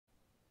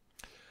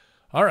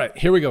All right,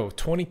 here we go.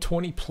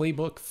 2020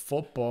 Playbook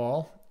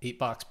Football,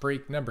 8-box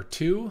break number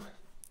 2.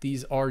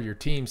 These are your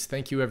teams.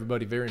 Thank you,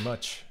 everybody, very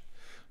much.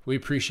 We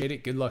appreciate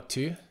it. Good luck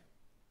to you.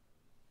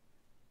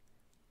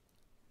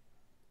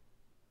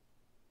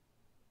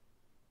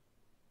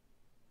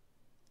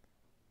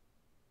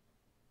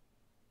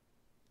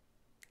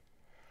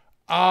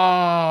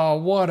 Oh,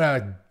 what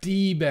a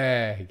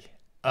D-bag.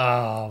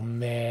 Oh,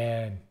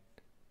 man.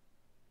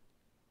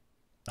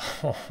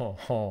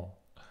 Oh.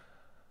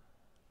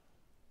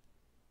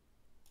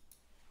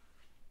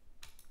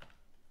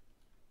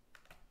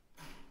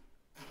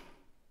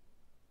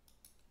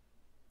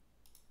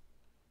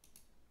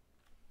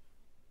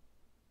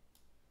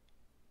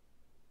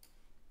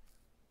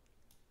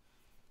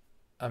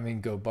 I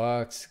mean, go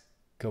Bucks,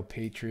 go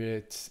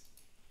Patriots.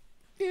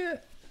 Yeah,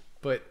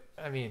 but,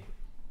 I mean,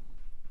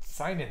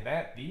 signing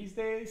that these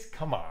days?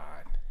 Come on.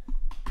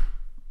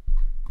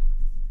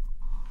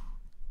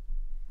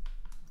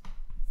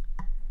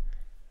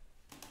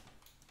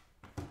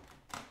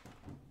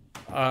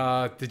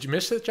 Did you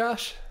miss it,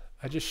 Josh?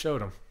 I just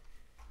showed him.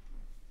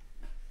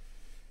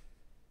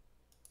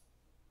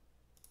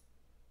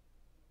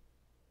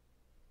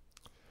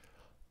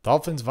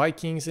 Dolphins,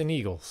 Vikings, and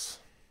Eagles.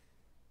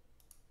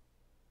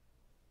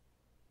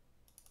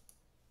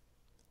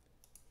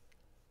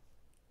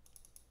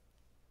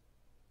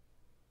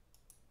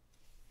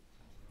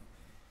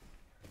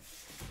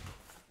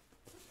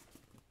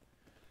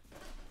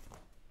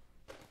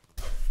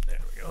 There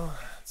we go.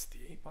 That's the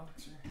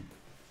 8-boxer.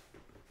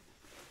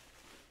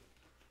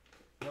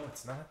 No,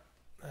 it's not.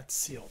 That's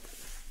sealed.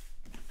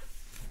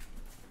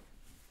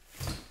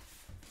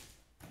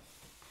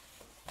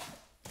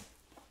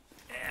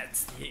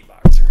 That's the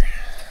 8-boxer.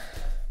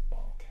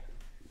 Bonk.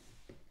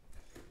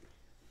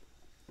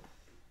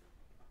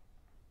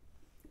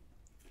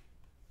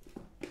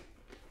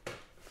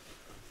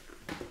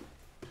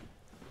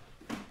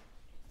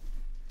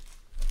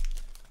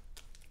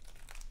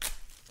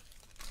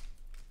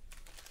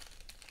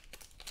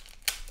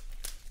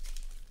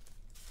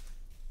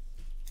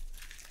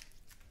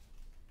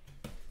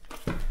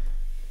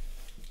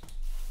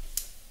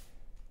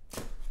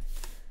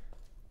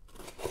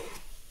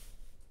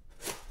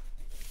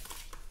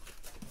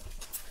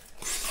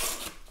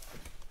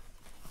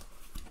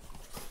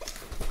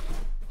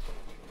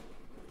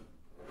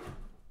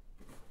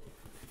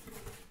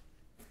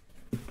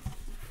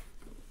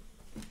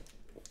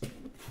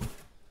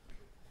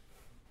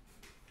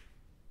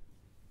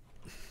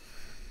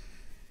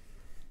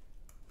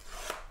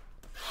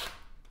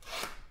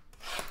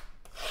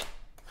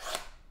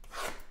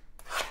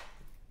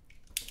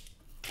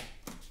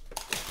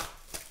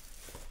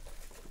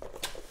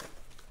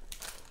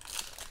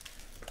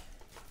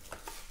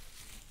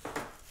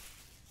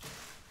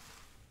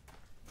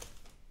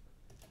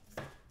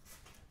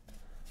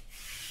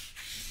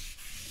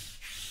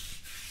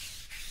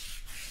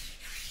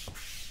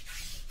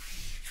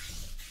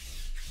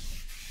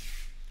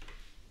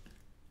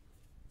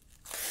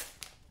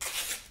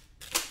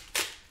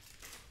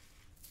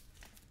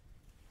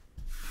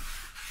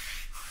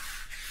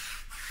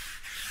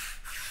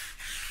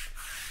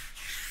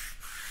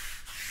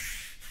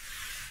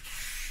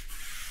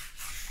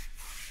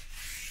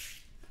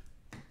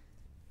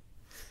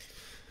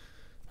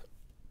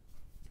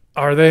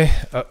 Are they?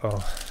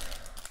 Uh-oh.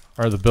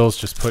 Are the Bills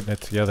just putting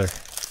it together?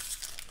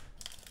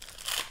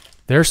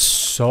 They're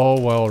so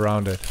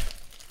well-rounded.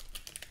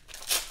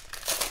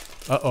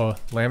 Uh-oh.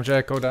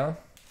 Lambjack go down?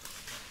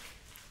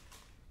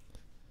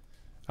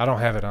 I don't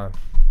have it on.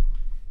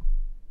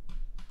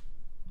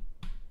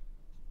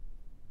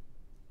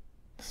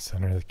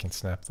 Center that can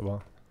snap the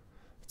ball.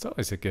 It's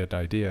always a good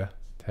idea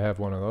to have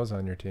one of those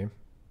on your team.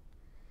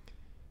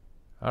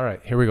 All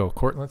right, here we go.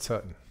 Cortland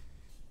Sutton.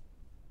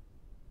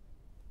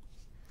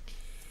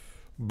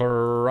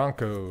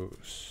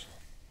 Broncos.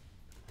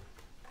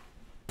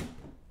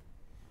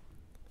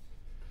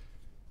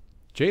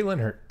 Jalen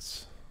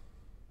Hurts.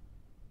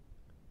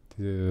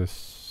 To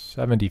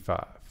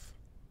 75.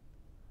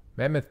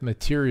 Mammoth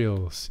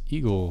Materials.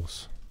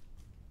 Eagles.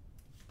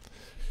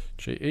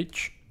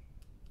 JH.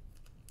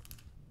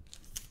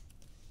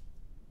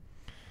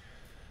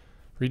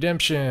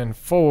 Redemption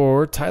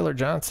for Tyler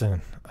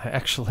Johnson. I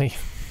actually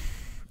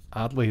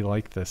oddly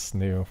like this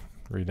new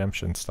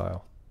redemption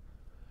style.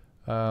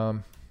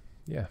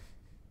 Yeah.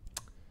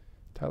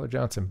 Tyler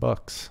Johnson,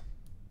 Bucks.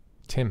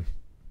 Tim.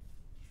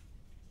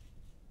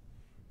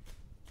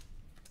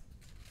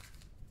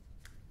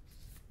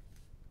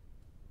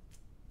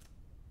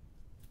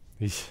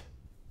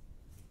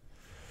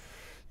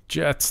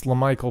 Jets,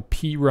 LaMichael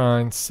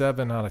Pirine,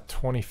 7 out of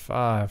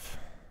 25.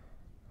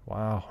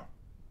 Wow.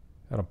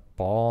 Got a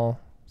ball,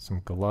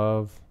 some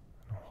glove,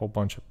 a whole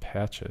bunch of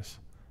patches.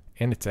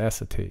 And it's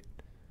acetate.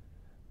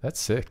 That's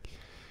sick.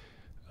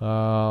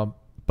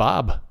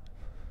 Bob.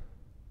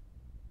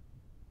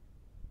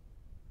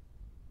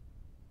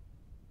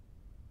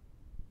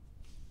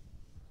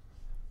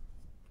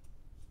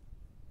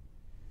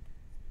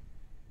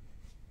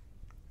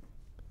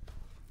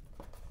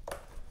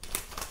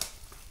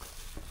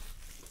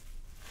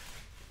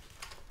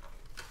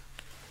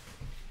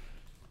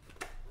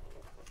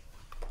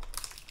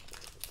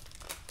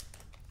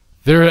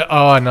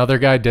 Another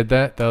guy did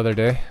that the other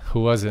day.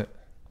 Who was it?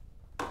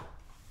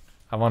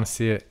 I want to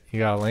see it. You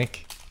got a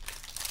link?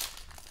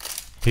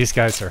 These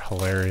guys are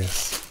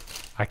hilarious.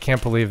 I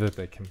can't believe that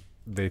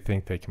they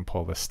think they can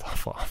pull this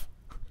stuff off.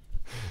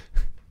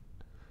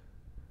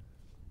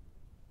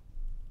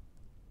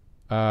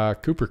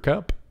 Cooper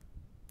Cup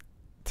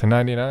to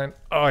 99.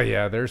 Oh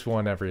yeah, there's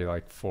one every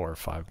like 4 or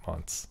 5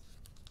 months.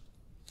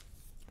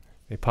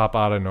 They pop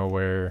out of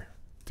nowhere,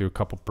 do a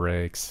couple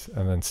breaks,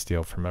 and then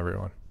steal from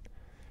everyone.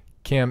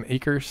 Cam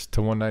Akers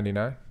to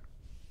 199.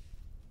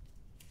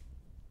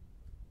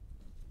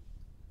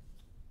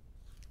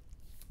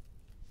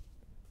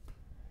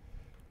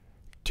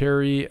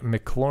 Terry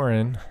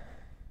McLaurin,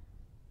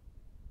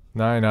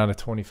 9 out of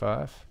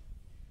 25.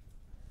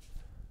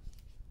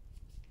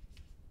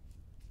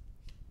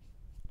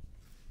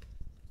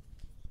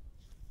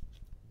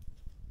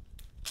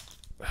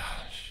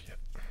 Shit.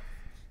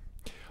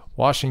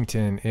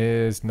 Washington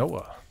is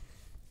Noah.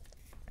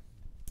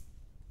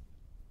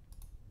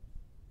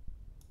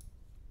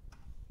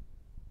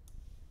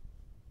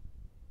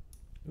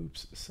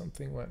 Oops,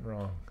 something went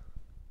wrong.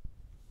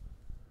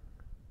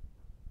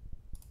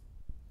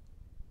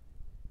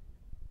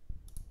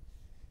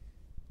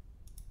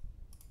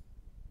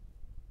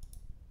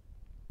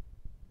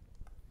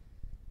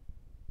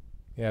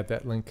 Yeah,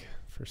 that link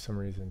for some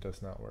reason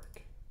does not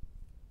work.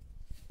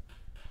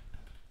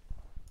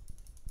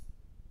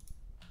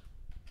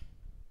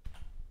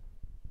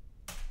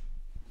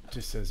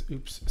 Just says,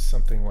 oops,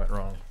 something went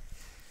wrong.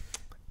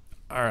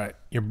 All right,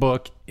 your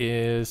book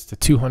is to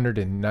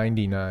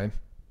 299.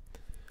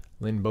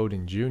 Lynn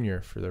Bowden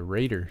Jr. for the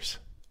Raiders.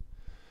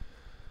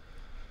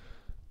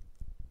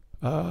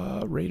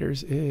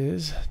 Raiders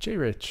is J.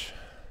 Rich.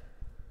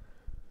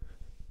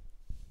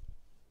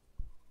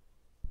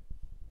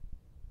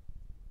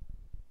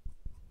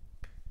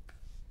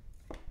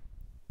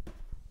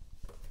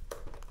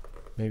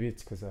 Maybe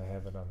it's because I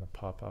have it on the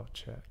pop-out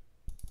chat.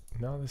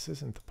 No, this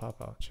isn't the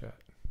pop-out chat.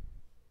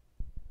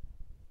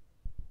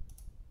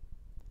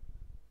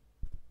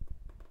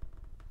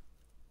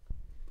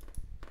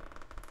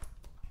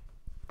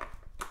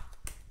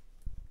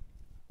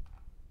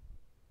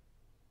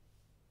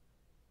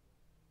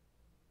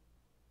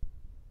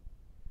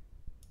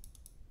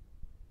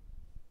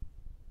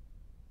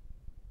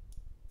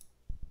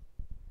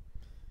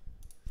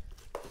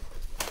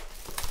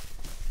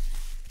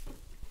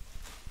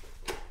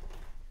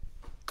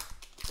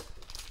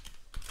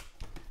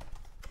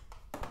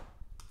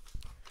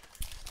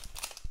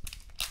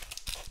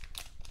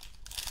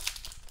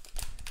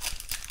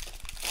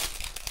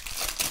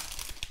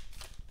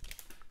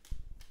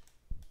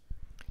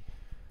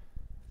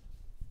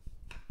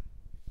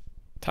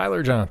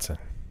 Tyler Johnson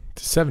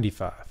to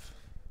 75.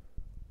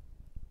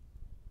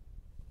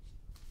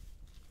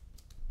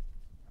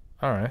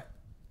 All right.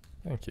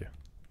 Thank you.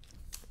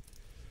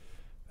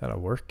 That'll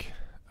work.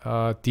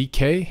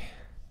 DK.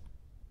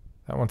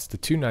 That one's to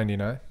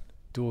 299.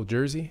 Dual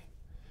jersey.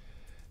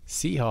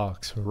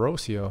 Seahawks.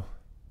 Roadshow.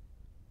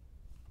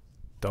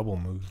 Double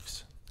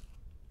moves.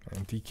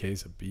 And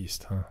DK's a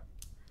beast, huh?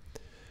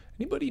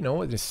 Anybody know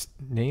what his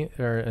name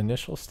or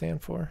initials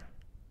stand for?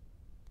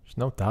 There's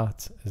no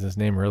dots. Is his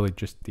name really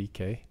just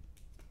DK?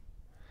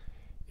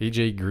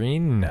 AJ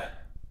Green.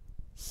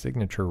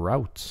 Signature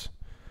routes.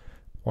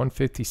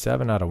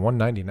 157 out of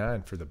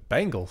 199 for the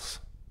Bengals.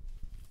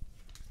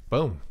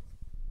 Boom.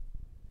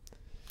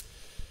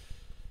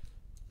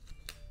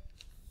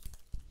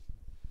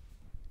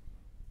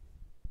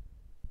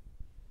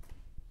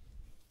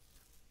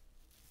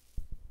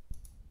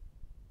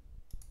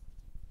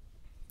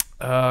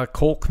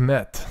 Cole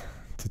Kmet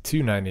to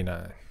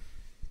 299.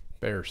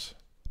 Bears.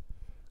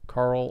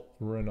 Carl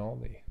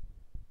Rinaldi.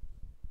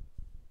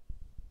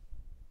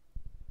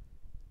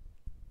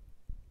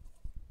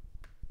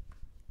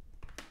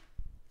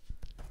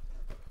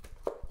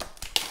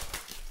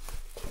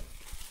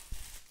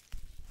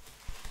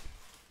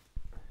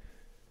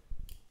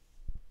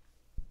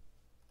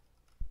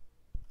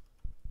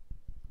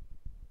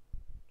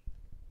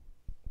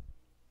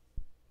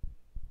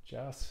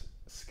 Josh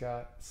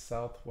Scott,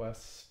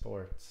 Southwest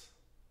Sports.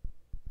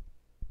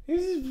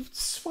 He's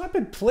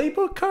swapping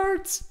playbook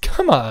cards?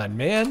 Come on,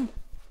 man.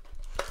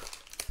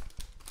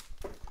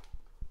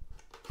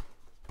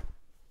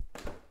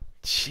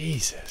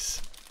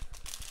 Jesus.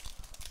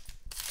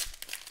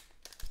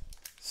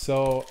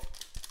 So,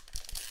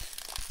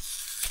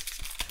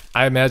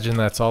 I imagine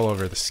that's all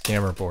over the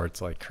scammer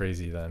boards like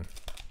crazy then.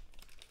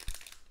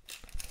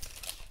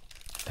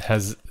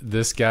 Has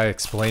this guy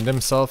explained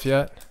himself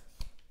yet?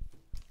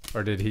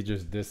 Or did he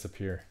just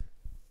disappear?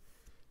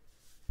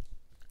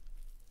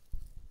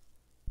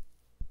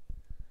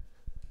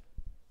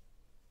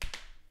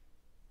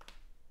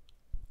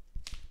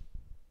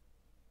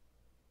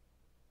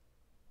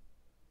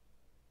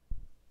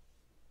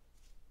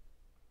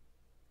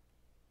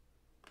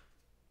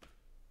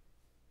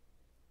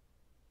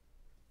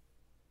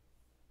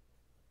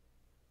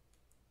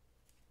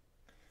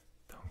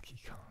 Donkey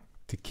Kong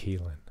to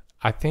Keelan.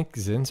 I think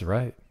Zin's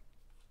right.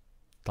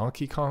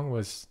 Donkey Kong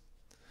was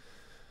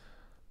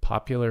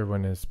Popular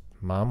when his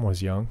mom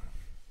was young.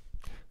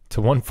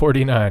 To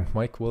 149,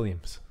 Mike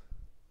Williams.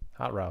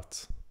 Hot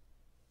Routes.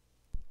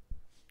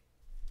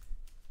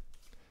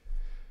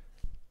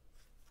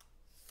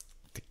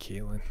 To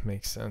Keelan,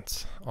 makes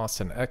sense.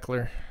 Austin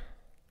Eckler.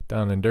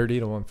 Down and dirty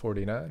to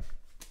 149.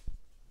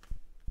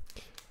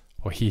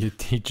 Oh, he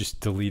just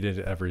deleted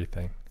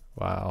everything.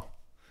 Wow.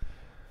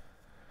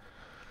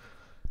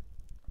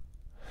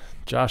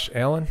 Josh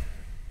Allen.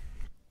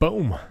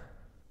 Boom.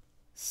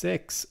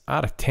 6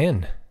 out of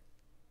 10.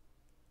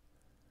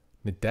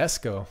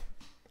 Nadesco.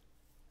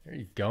 There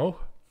you go.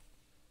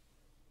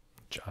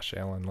 Josh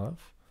Allen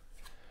love.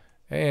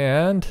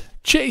 And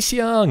Chase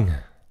Young.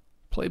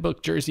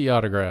 Playbook jersey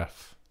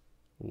autograph.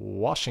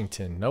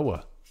 Washington,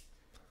 Noah.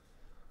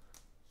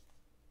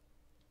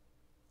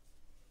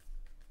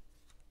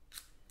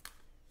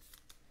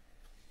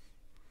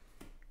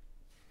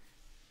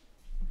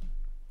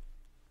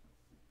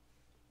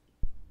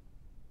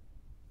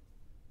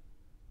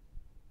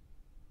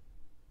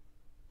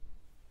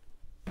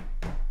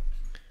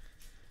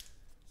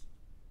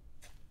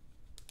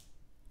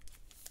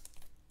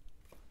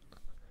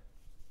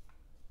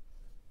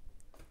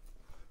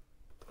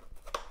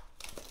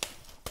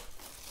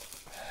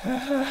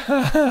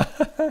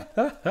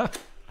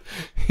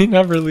 He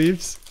never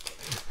leaves.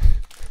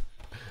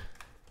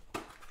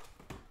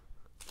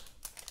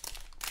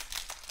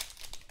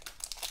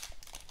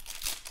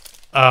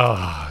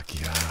 Oh,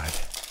 God.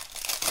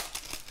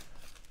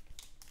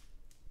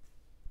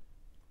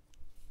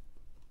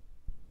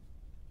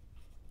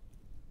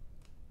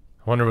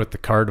 I wonder what the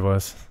card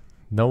was.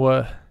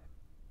 Noah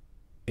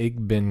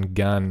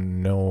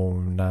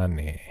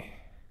Igbenganonane.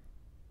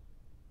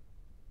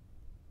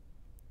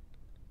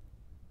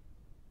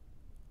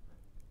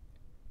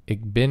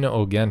 Igbin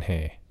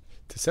Ogenhe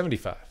to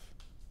 75.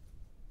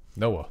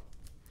 Noah.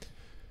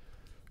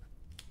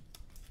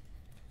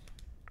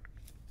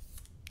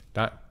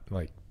 Not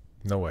like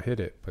Noah hit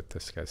it, but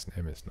this guy's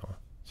name is Noah.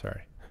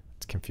 Sorry.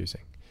 It's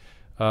confusing.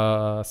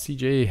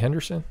 CJ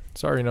Henderson.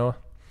 Sorry, Noah.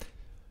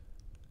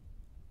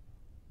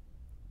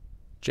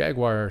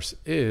 Jaguars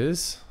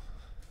is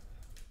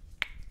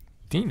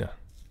Dina.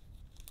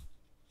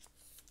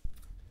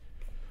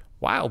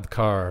 Wild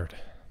card.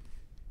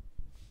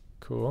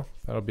 Cool.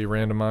 That'll be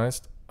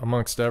randomized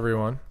amongst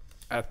everyone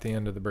at the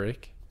end of the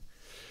break.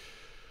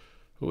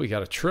 Ooh, we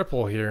got a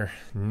triple here.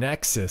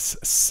 Nexus,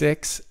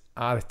 6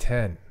 out of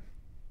 10.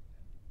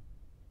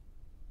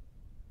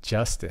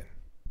 Justin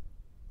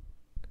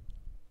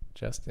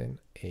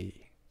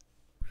A.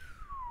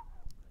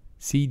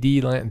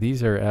 CD Lamb.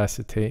 These are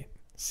acetate.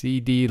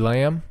 CD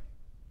Lamb,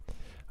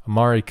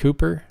 Amari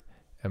Cooper,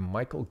 and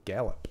Michael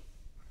Gallup.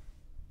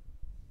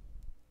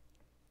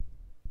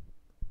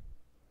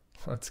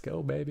 Let's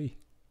go, baby.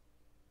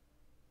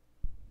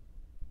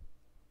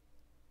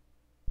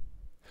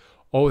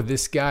 Oh,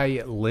 this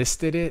guy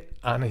listed it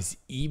on his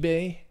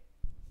eBay.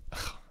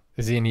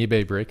 Is he an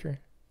eBay breaker?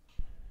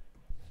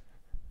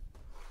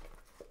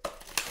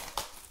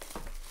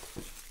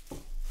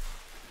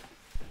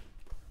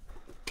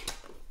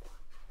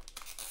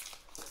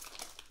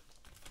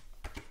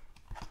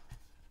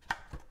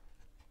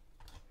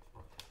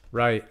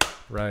 Right.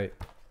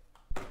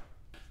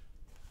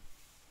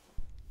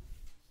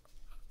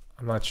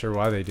 I'm not sure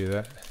why they do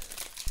that.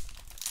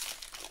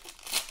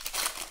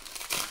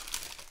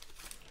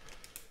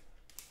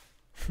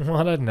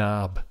 What a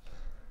knob.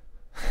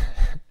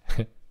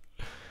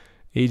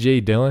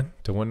 AJ Dillon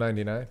to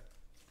 199.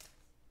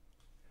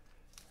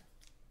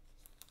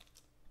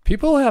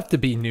 People have to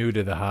be new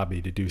to the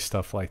hobby to do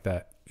stuff like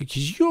that,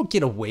 because you don't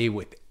get away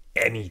with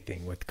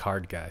anything with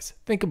card guys.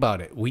 Think about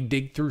it. We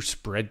dig through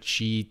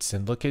spreadsheets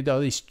and look at all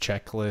these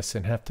checklists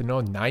and have to know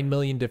 9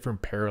 million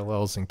different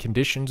parallels and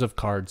conditions of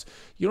cards.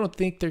 You don't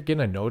think they're going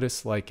to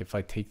notice, like, if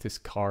I take this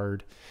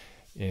card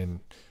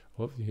and,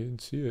 well, you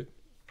didn't see it.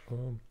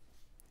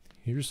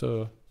 Here's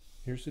a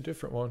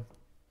different one.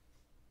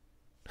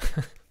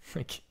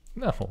 Like,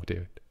 no,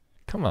 dude.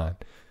 Come on.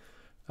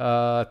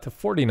 To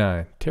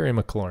 49, Terry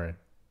McLaurin.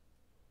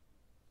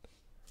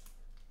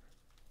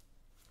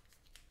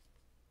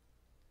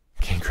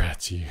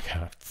 Congrats, you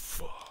got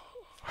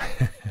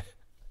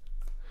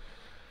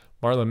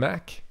Marlon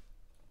Mack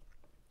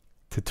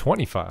to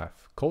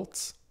 25,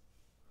 Colts.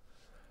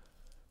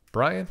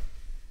 Brian.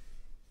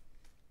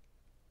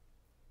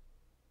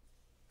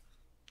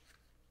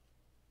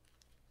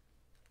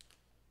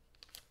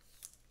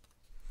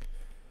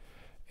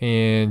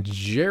 And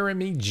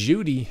Jeremy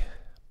Jeudy,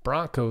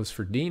 Broncos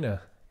for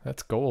Dina.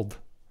 That's gold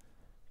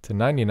to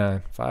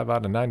 99, 5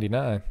 out of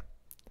 99.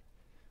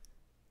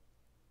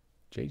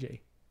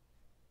 JJ.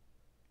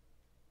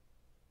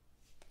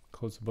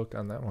 Close the book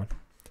on that one.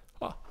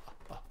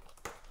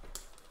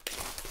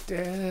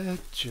 Dad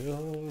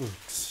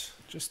jokes.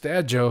 Just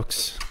dad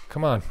jokes.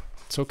 Come on.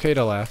 It's okay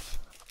to laugh.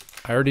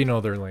 I already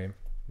know they're lame.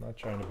 I'm not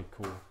trying to be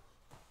cool.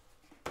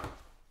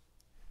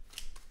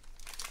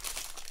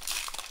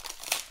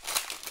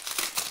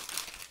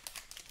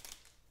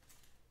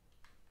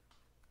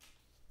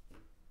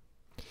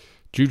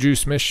 Juju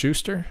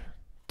Smith-Schuster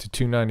to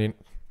 290.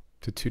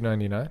 to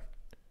 299.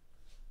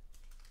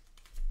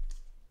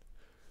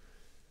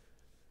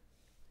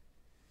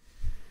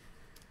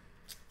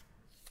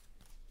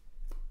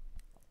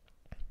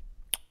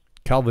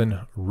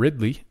 Calvin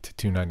Ridley to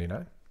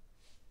 299.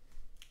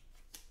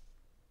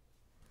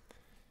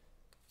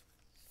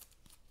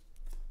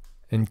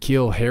 And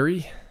N'Keal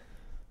Harry,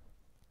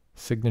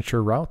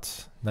 signature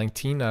routes,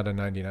 19 out of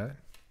 99.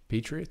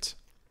 Patriots.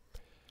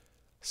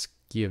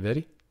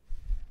 Schiavetti.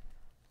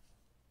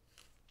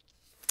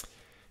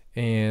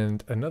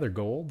 And another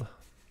gold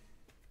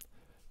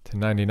to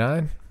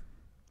 99.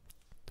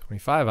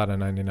 25 out of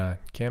 99.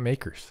 Cam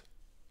Akers.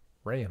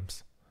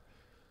 Rams.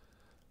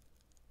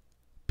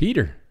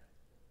 Peter.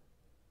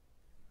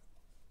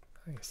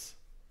 Nice.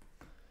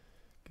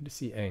 Good to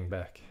see Ang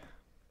back.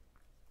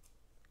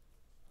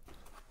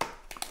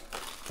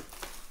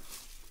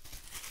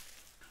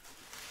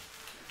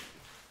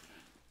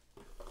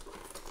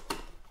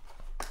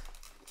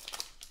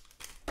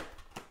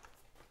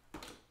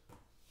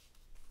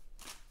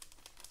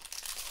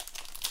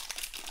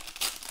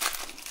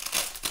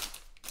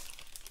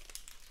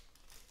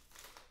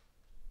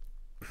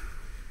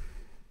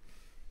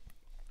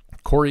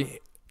 Corey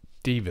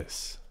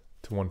Davis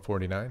to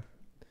 149.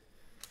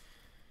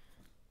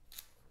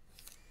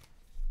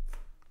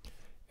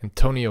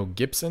 Antonio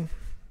Gibson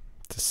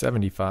to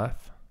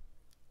 75.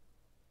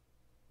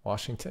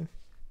 Washington.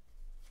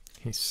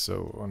 He's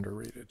so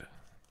underrated.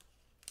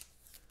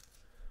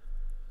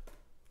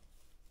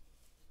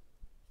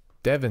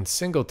 Devin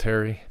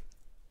Singletary.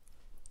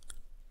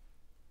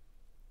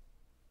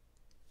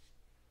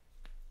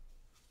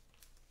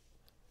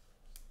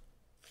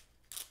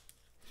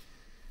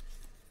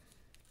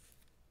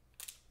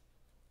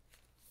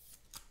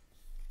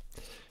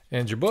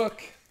 And your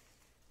book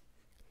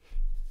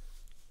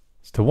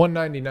is to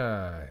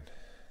 199.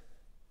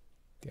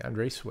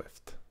 DeAndre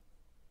Swift.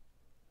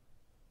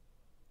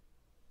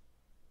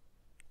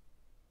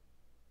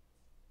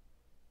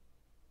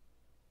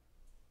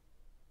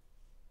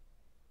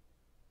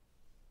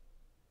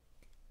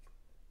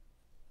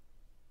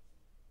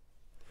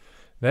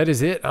 That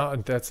is it.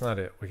 That's not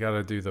it. We got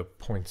to do the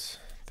points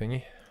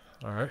thingy.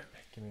 All right.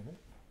 Give me a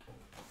minute.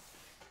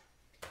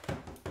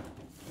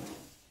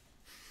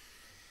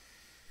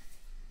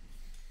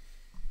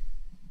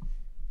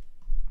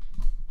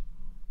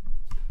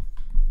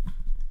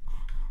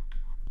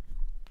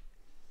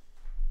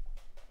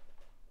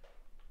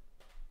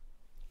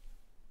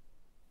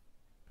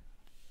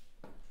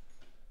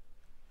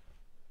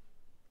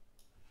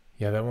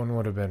 Yeah, that one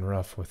would have been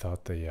rough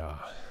without the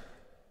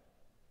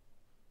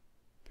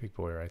big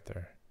boy right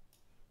there.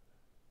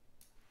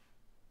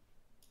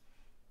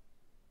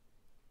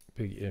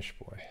 Big-ish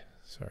boy.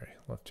 Sorry,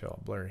 left you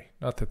all blurry.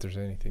 Not that there's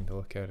anything to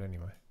look at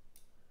anyway.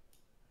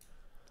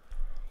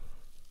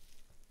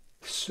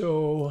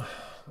 So,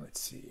 let's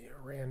see.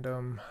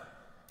 Random.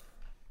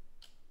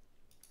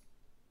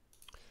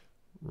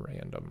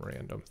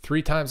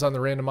 3 times on the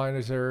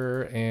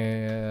randomizer,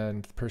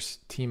 and the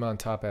team on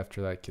top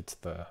after that gets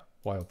the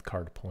wild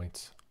card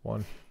points.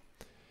 1,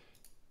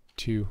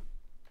 2,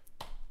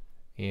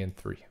 and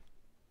 3.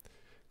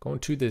 Going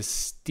to the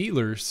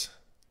Steelers.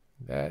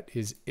 That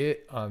is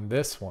it on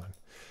this one.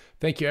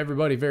 Thank you,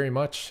 everybody, very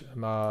much.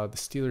 The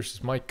Steelers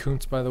is Mike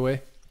Kuntz, by the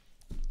way.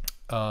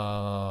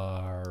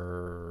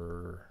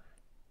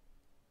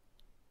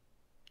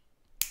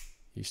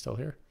 You still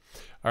here?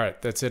 All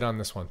right, that's it on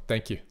this one.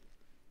 Thank you.